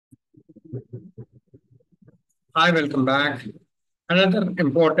Hi, welcome back. Another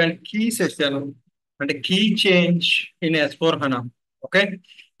important key session and a key change in S4 HANA. Okay,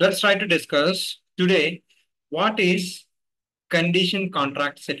 let's try to discuss today what is condition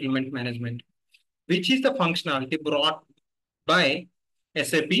contract settlement management, which is the functionality brought by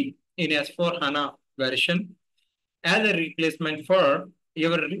SAP in S4 HANA version as a replacement for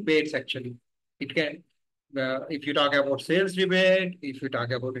your rebates actually. It can, if you talk about sales rebate, if you talk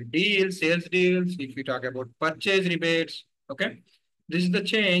about a deal, sales deals, if you talk about purchase rebates, okay, this is the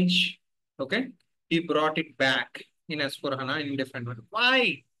change, okay. He brought it back in S4 HANA in different way.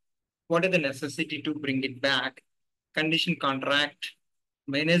 Why? What is the necessity to bring it back? Condition contract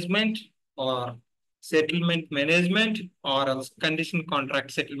management or settlement management or else condition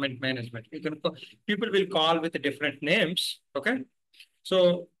contract settlement management. You can people will call with different names. Okay.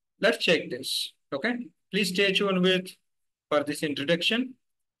 So let's check this. Okay. Please stay tuned with for this introduction.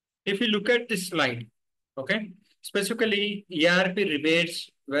 If you look at this slide, okay, specifically ERP rebates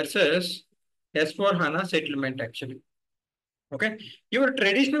versus S4 HANA settlement actually. Okay. Your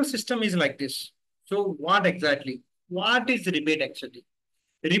traditional system is like this. So what exactly? What is rebate actually?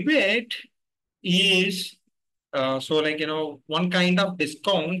 Rebate is one kind of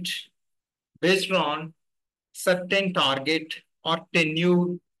discount based on certain target or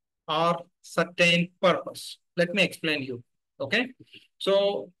tenure or certain purpose. Let me explain you. Okay.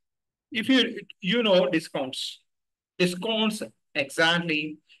 So if you know discounts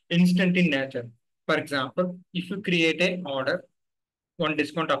exactly instant in nature. For example, if you create a order, one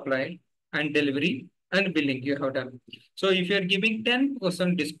discount applied and delivery and billing you have done. So if you're giving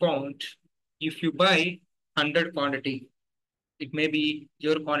 10% discount, if you buy 100 quantity, it may be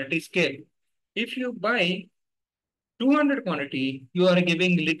your quantity scale. If you buy 200 quantity, you are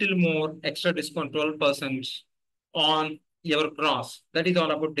giving little more extra discount, 12% on your gross. That is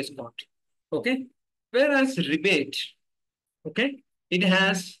all about discount. Okay. Whereas rebate, okay, it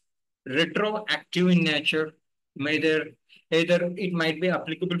has retroactive in nature. Either it might be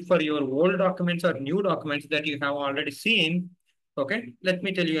applicable for your old documents or new documents that you have already seen. Okay, let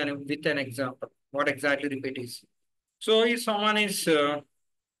me tell you with an example what exactly rebate is. So if someone is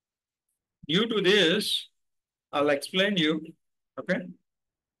new to this, I'll explain you. Okay,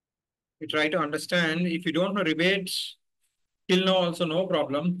 you try to understand. If you don't know rebates, till now also no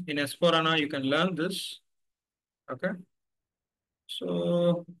problem. In S4HANA, you can learn this. Okay.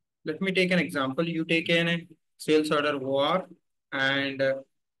 So let me take an example. You take a sales order OR and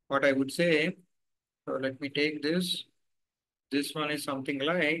what I would say, so let me take this. This one is something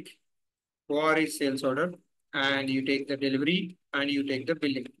like OR is sales order and you take the delivery and you take the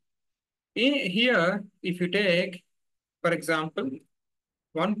billing. Here, if you take, for example,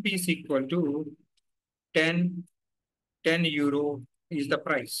 one piece equal to 10, 10 euro is the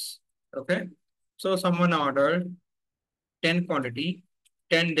price. Okay. So someone ordered 10 quantity,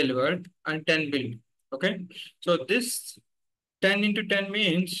 10 delivered, and 10 billed. Okay. So this 10 into 10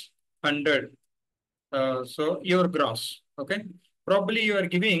 means 100. So your gross. Okay. Probably you are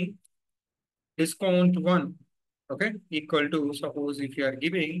giving discount 1. Okay. Equal to, suppose if you are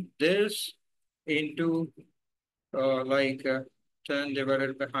giving this into 10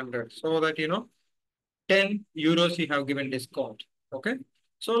 divided by 100. So that, 10 euros you have given discount. Okay.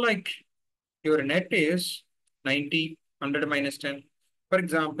 So like your net is 90, 100 minus 10. For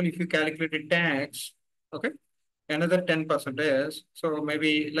example, if you calculate the tax, okay, another 10% is, so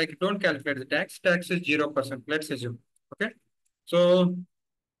maybe like don't calculate the tax is 0%, let's assume, okay. So,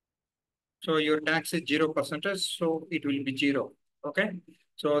 so your tax is 0%, so it will be 0, okay.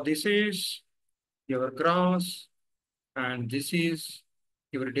 So this is your gross and this is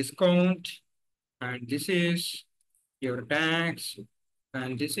your discount and this is your tax,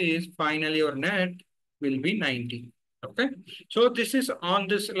 and this is finally your net will be 90. Okay. So this is on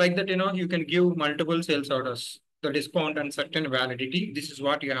this like that, you can give multiple sales orders, the discount and certain validity. This is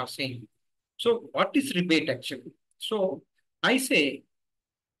what you have seen. So what is rebate actually? So I say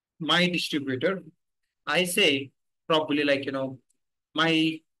my distributor, I say probably like,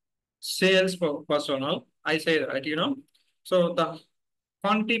 my sales personnel, I say that, so the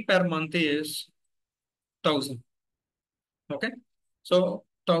quantity per month is 1,000. Okay. So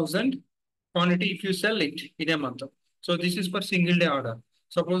 1,000 quantity if you sell it in a month. So this is for single day order.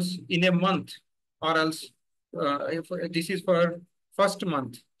 Suppose in a month or else if this is for first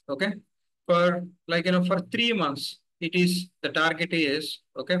month. Okay. For like, for 3 months, it is the target is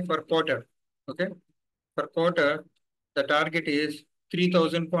okay for quarter. Okay. For quarter, the target is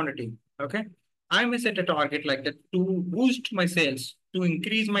 3,000 quantity. Okay. I may set a target like that to boost my sales, to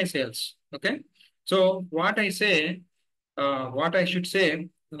increase my sales. Okay. So what I should say,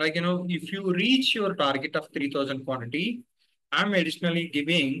 like, if you reach your target of 3,000 quantity, I'm additionally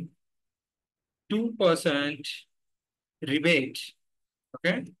giving 2% rebate.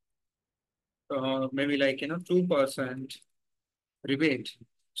 Okay. Maybe like, 2% rebate.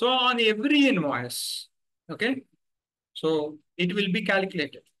 So on every invoice, okay. So it will be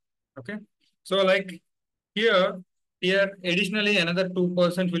calculated. Okay. So like here, here additionally another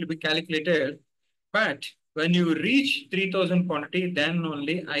 2% will be calculated. But when you reach 3,000 quantity, then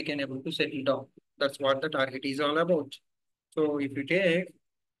only I can able to settle down. That's what the target is all about. So if you take,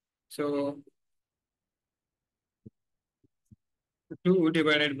 so 2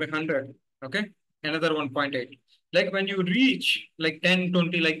 divided by 100, okay, another 1.8. Like when you reach like 10,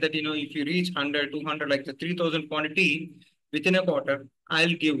 20, like that, if you reach 100, 200, like the 3,000 quantity within a quarter,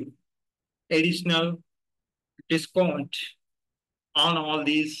 I'll give additional discount on all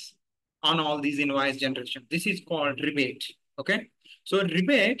these invoice generation. This is called rebate. Okay. So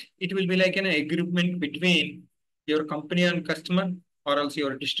rebate, it will be like an agreement between your company and customer, or else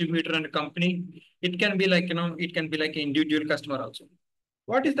your distributor and company. It can be like, it can be like an individual customer also.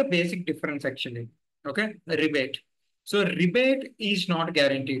 What is the basic difference actually? Okay, a rebate. So rebate is not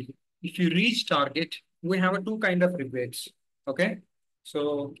guaranteed. If you reach target, we have a two kind of rebates. Okay,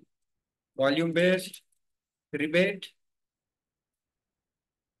 so volume based rebate,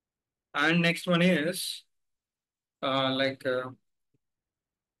 and next one is like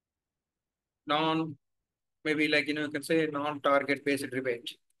non, maybe like, you can say non-target based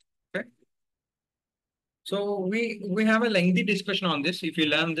rebate. Okay. So we have a lengthy discussion on this. If you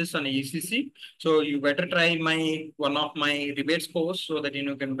learn this on ECC, so you better try my one of my rebates course so that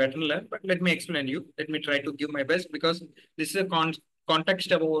you can better learn. But let me explain you. Let me try to give my best, because this is a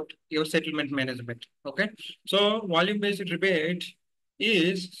context about your settlement management. Okay. So volume based rebate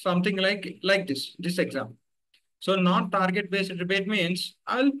is something like this example. So non-target based rebate means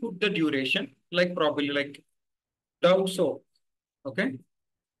I'll put the duration like probably like Dow soap. Okay.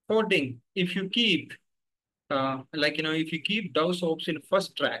 Hoarding. If you keep like, if you keep Dow soaps in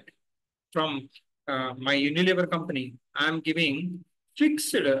first track from my Unilever company, I'm giving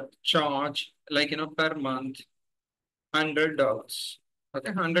fixed charge like, per month, $100.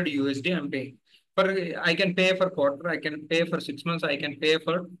 Okay, 100 USD I'm paying. For I can pay for quarter, I can pay for 6 months, I can pay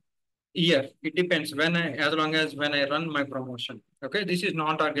for year. It depends when as long as when I run my promotion. Okay, this is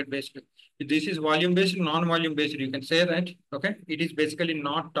non-target based. This is volume based, non-volume based. You can say that. Okay, it is basically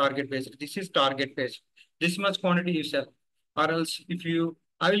not target based. This is target based. This much quantity you sell, or else if you,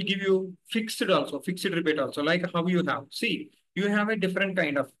 I will give you fixed also, fixed rebate also, like how you have. See, you have a different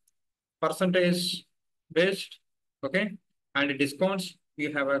kind of percentage based, okay, and discounts.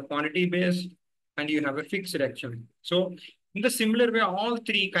 You have a quantity based, and you have a fixed actually. So in the similar way, all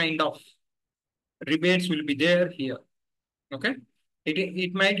three kind of rebates will be there here. Okay.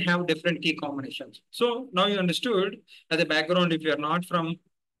 It might have different key combinations. So now you understood as a background, if you are not from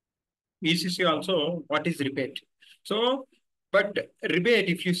ECC also, what is rebate. So, but rebate,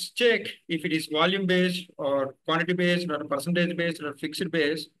 if you check if it is volume based or quantity based or percentage based or fixed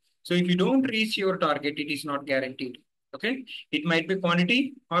based, so if you don't reach your target, it is not guaranteed. Okay. It might be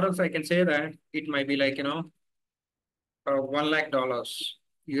quantity, or else I can say that it might be like, $1 lakh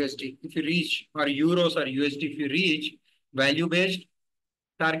USD. If you reach, or euros or USD, if you reach value based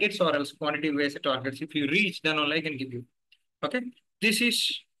targets or else quantity based targets, if you reach, then only I can give you. Okay. This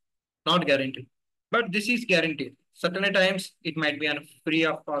is not guaranteed, but this is guaranteed. Certain times it might be on a free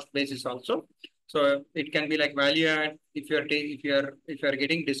of cost basis also. So it can be like value add. If you are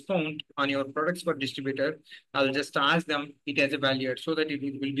getting discount on your products for distributor, I'll just ask them it as a value add so that it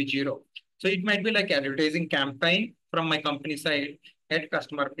will be zero. So it might be like advertising campaign from my company side at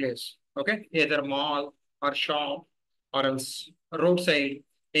customer place. Okay, either mall or shop or else roadside,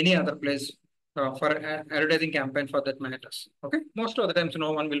 any other place for advertising campaign for that matters. Okay, most of the times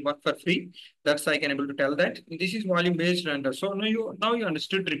no one will work for free. That's I can able to tell that this is volume based render. So now you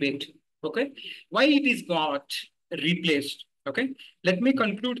understood rebate. Okay, why it is got replaced. Okay, let me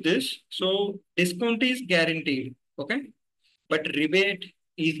conclude this. So discount is guaranteed. Okay, but rebate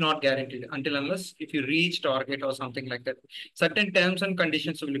is not guaranteed until unless if you reach target or something like that. Certain terms and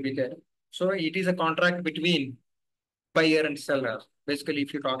conditions will be there. So it is a contract between buyer and seller. Basically,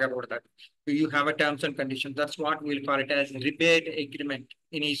 if you talk about that, you have a terms and conditions. That's what we'll call it as rebate agreement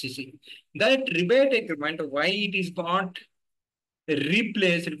in ECC. That rebate agreement, why it is got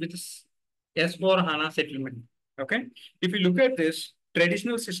replaced with S4 HANA settlement. Okay. If you look at this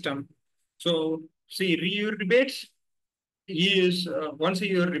traditional system, so see your rebates is once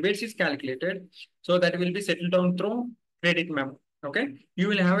your rebates is calculated, so that will be settled down through credit memo. Okay, you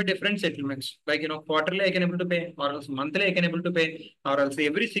will have a different settlements, like quarterly I can able to pay, or else monthly I can able to pay, or else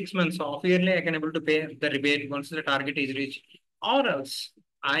every 6 months, half yearly I can able to pay the rebate once the target is reached, or else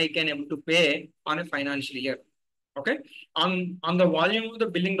I can able to pay on a financial year. Okay, on the volume of the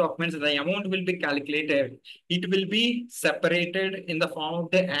billing documents, the amount will be calculated. It will be separated in the form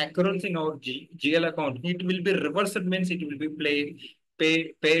of the accruals in our GL account. It will be reversed, means it will be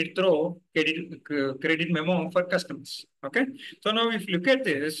paid through credit memo for customers. Okay, so now if you look at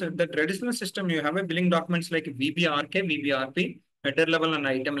this, the traditional system, you have a billing documents like VBRK, VBRP, header level and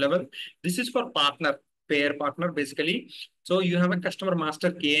item level. This is for partner, payer partner basically. So you have a customer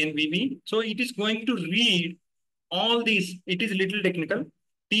master KNVB. So it is going to read all these. It is little technical.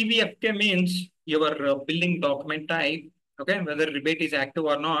 TVFK means your billing document type, okay, whether rebate is active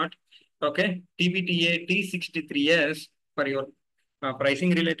or not. Okay, TBTA T63S for your pricing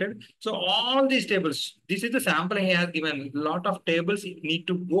related. So all these tables, this is the sample he has given. Lot of tables you need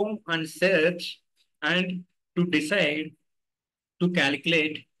to go and search and to decide to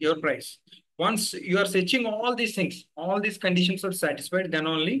calculate your price. Once you are searching all these things, all these conditions are satisfied, then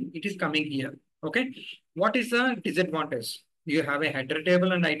only it is coming here. Okay. What is the disadvantage? You have a header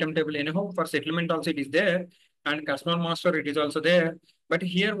table and item table. Anyhow, for settlement also it is there, and customer master it is also there. But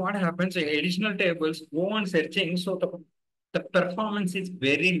here what happens? Additional tables go on searching, so the performance is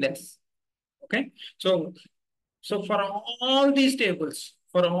very less. Okay. So for all these tables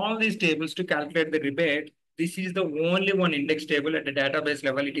to calculate the rebate, this is the only one index table at the database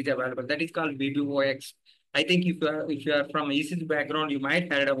level it is available. That is called VBOX. I think if you are from ECC background, you might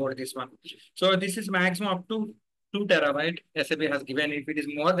heard about this one. So this is maximum up to 2 terabyte SAP has given. If it is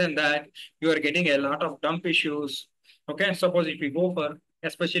more than that, you are getting a lot of dump issues. Okay, suppose if you go for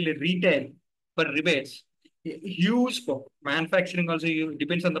especially retail for rebates, huge scope. Manufacturing also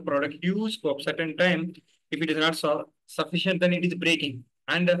depends on the product. Huge scope. Certain time, if it is not sufficient, then it is breaking.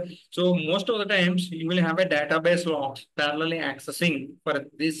 And so most of the times you will have a database logs parallelly accessing for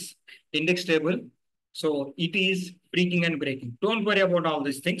this index table. So it is breaking and breaking. Don't worry about all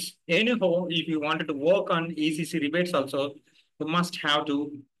these things. Anyhow, if you wanted to work on ECC rebates also, you must have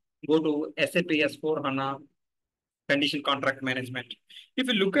to go to SAP S4 HANA condition contract management. If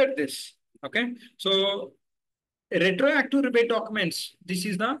you look at this, okay, so retroactive rebate documents. This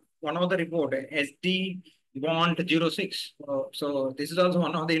is the one of the report SD bond 06. So this is also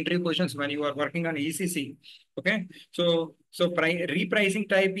one of the interview questions when you are working on ECC. Okay. So repricing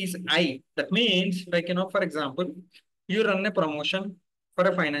type is I. That means, like, for example, you run a promotion for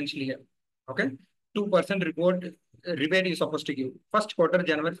a financial year. Okay. 2% report rebate is supposed to give. First quarter,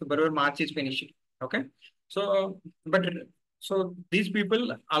 January, February, March is finished. Okay. So, but so these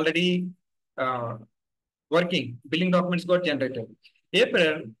people already working, billing documents got generated.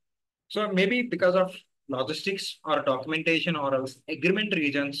 April, so maybe because of logistics or documentation or else agreement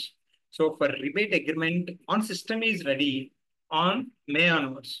regions. So for rebate agreement on system is ready on May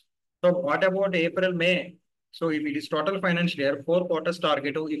onwards. So what about April, May? So if it is total financial year, 4 quarters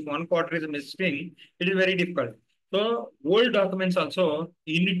target, if one quarter is missing, it is very difficult. So old documents also,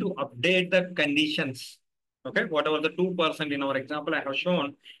 you need to update the conditions. Okay, whatever the 2% in our example I have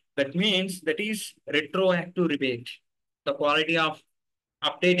shown, that means that is retroactive rebate. The quality of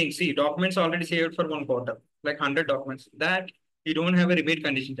updating, see, documents already saved for 1 quarter, like 100 documents. That you don't have a rebate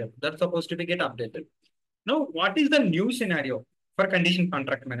condition type. That's supposed to be get updated. Now, what is the new scenario for condition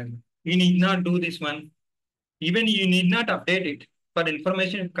contract management? You need not do this one. Even you need not update it. For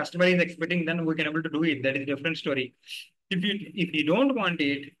information, if customer is expecting, then we can able to do it. That is a different story. If you don't want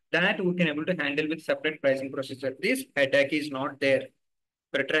it, that we can able to handle with separate pricing procedure. This headache is not there.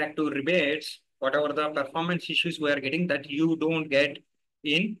 Retroactive rebates, whatever the performance issues we are getting, that you don't get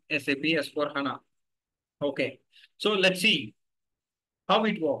in SAP S4 HANA. Okay. So let's see how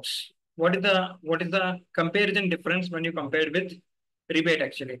it works. What is the comparison difference when you compare with rebate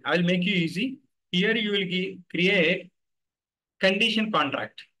actually? I will make you easy. Here you will create condition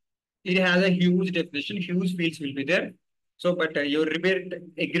contract. It has a huge definition, huge fields will be there. So, but your rebate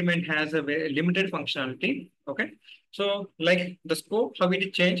agreement has a very limited functionality. Okay. So, like the scope, how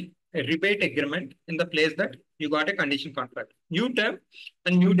it change a rebate agreement in the place that you got a condition contract, new tab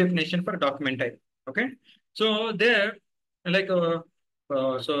and new definition for document type. Okay. So there, like,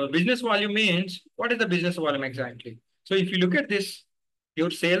 so business volume means what is the business volume exactly? So if you look at this,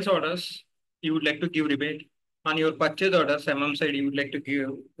 your sales orders, you would like to give rebate. On your purchase orders, MM side, you would like to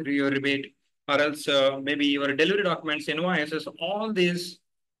give your rebate, or else maybe your delivery documents, invoices, all these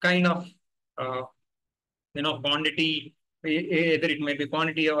kind of uh, quantity, either it may be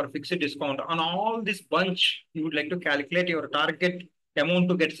quantity or fixed discount. On all this bunch, you would like to calculate your target amount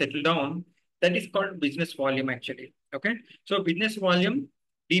to get settled down. That is called business volume actually. Okay. So business volume,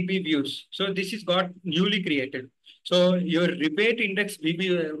 DP views. So this is got newly created. So your rebate index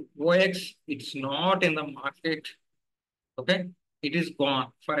BBOX, it's not in the market. Okay. It is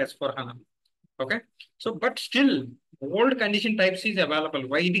gone for S4HANA. Okay. So, but still, old condition types is available.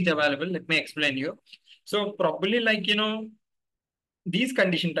 Why it is available? Let me explain you. So probably like, these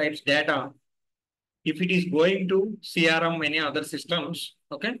condition types data, if it is going to CRM, any other systems,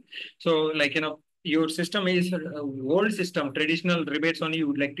 okay. So like, your system is old system, traditional rebates only you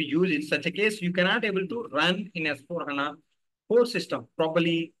would like to use. In such a case, you cannot able to run in S4HANA core system.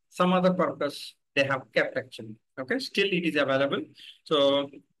 Probably some other purpose they have kept actually. Okay, still it is available. So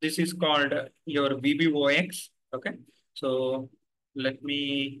this is called your VBOX. Okay, so let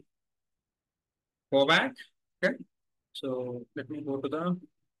me go back. Okay, so let me go to the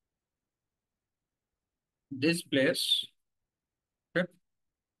this place. Okay,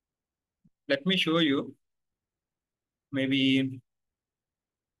 let me show you maybe.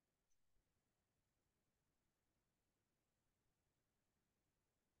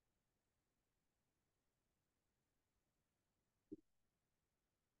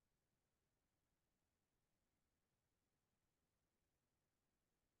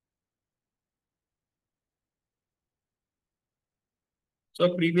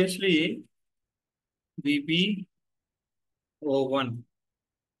 So previously VB01.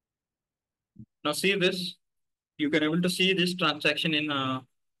 Now see this. You can able to see this transaction in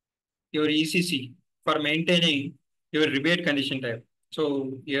your ECC for maintaining your rebate condition type.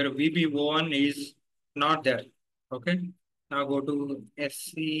 So your VB01 is not there. Okay. Now go to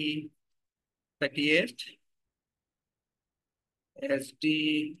SC38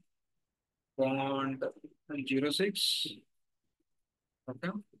 SD bond 06.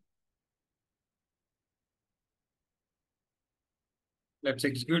 Okay. Let's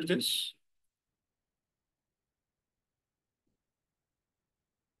execute this.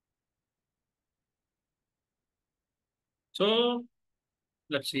 So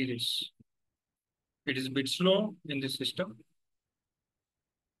let's see this. It is a bit slow in this system.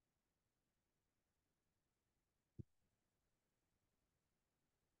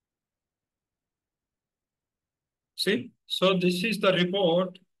 See, so this is the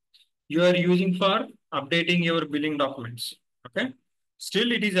report you are using for updating your billing documents. Okay.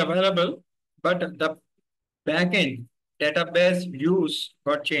 Still it is available, but the backend database views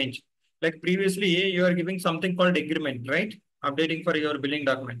got changed. Like previously, you are giving something called agreement, right? Updating for your billing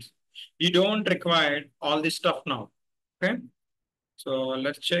documents. You don't require all this stuff now. Okay. So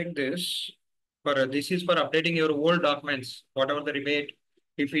let's check this. For this is for updating your old documents, whatever the rebate,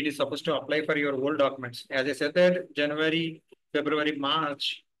 if it is supposed to apply for your old documents. As I said that January, February,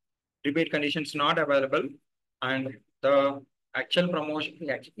 March, rebate conditions not available, and the actual promotion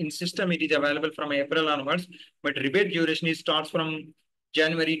in system it is available from April onwards, but rebate duration is starts from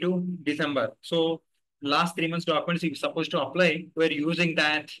January to December. So last 3 months documents if supposed to apply, we're using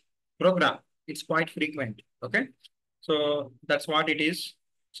that program. It's quite frequent. Okay, so that's what it is.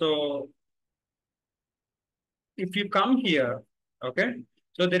 So if you come here, okay,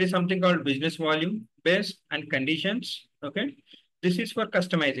 so there is something called business volume base and conditions. Okay, this is for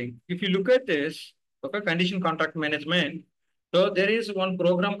customizing. If you look at this, okay, condition contract management. So there is one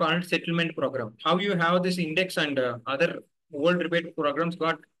program called settlement program. How you have this index and other old rebate programs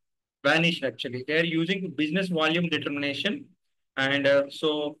got vanished actually. They are using business volume determination. And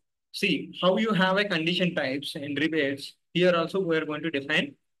so see how you have a condition types and rebates. Here also we are going to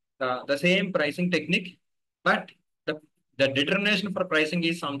define the same pricing technique, but the, the determination for pricing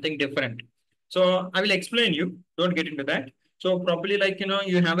is something different. So I will explain you. Don't get into that. So probably like,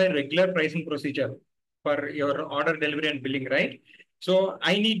 you have a regular pricing procedure for your order delivery and billing, right? So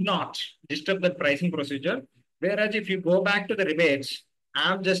I need not disturb the pricing procedure. Whereas if you go back to the rebates,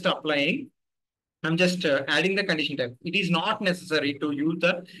 I'm just applying, I'm just adding the condition type. It is not necessary to use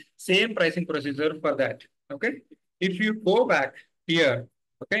the same pricing procedure for that. Okay. If you go back here,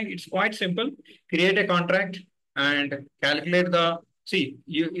 okay, it's quite simple. Create a contract and calculate the, see,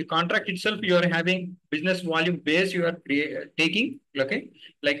 you contract itself, you are having business volume base you are taking, okay,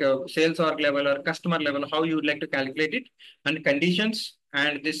 like a sales org level or customer level, how you would like to calculate it and conditions.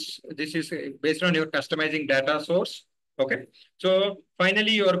 And this is based on your customizing data source. Okay. So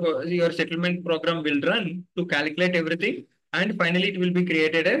finally, your settlement program will run to calculate everything, and finally it will be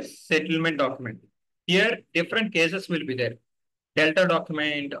created as settlement document. Here, different cases will be there. Delta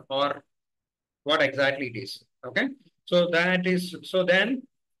document or what exactly it is. Okay. So that is, so then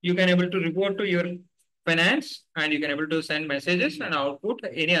you can able to report to your finance and you can able to send messages and output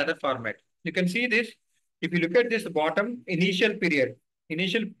any other format. You can see this. If you look at this bottom initial period,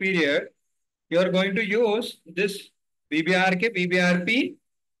 you are going to use this BBRK, BBRP,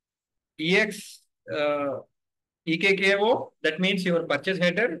 EX, EKKO, that means your purchase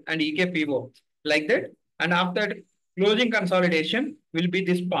header, and EKPO, like that. And after closing consolidation will be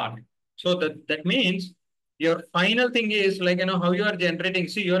this part. So that means your final thing is like, how you are generating.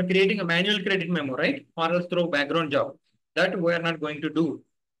 See, you are creating a manual credit memo, right? Or else through background job. That we are not going to do.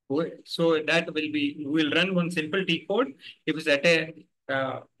 So that will be, we will run one simple T code. If it's at a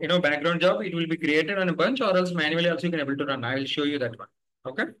background job, it will be created on a bunch, or else manually also you can able to run. I will show you that one.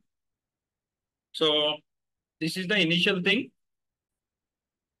 Okay. So this is the initial thing.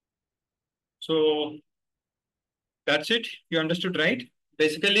 So that's it. You understood, right?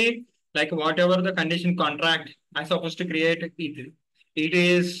 Basically, like whatever the condition contract I'm supposed to create, it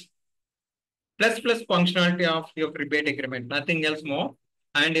is plus functionality of your rebate agreement, nothing else more.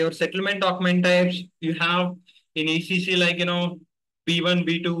 And your settlement document types you have in ECC, like B1,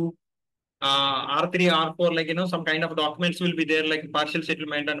 B2, R3, R4, like some kind of documents will be there, like partial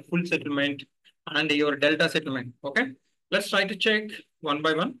settlement and full settlement and your delta settlement. Okay. Let's try to check one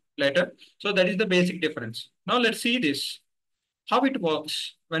by one later. So that is the basic difference. Now let's see this, how it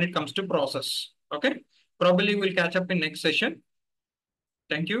works when it comes to process. Okay. Probably we'll catch up in next session.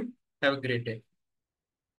 Thank you. Have a great day.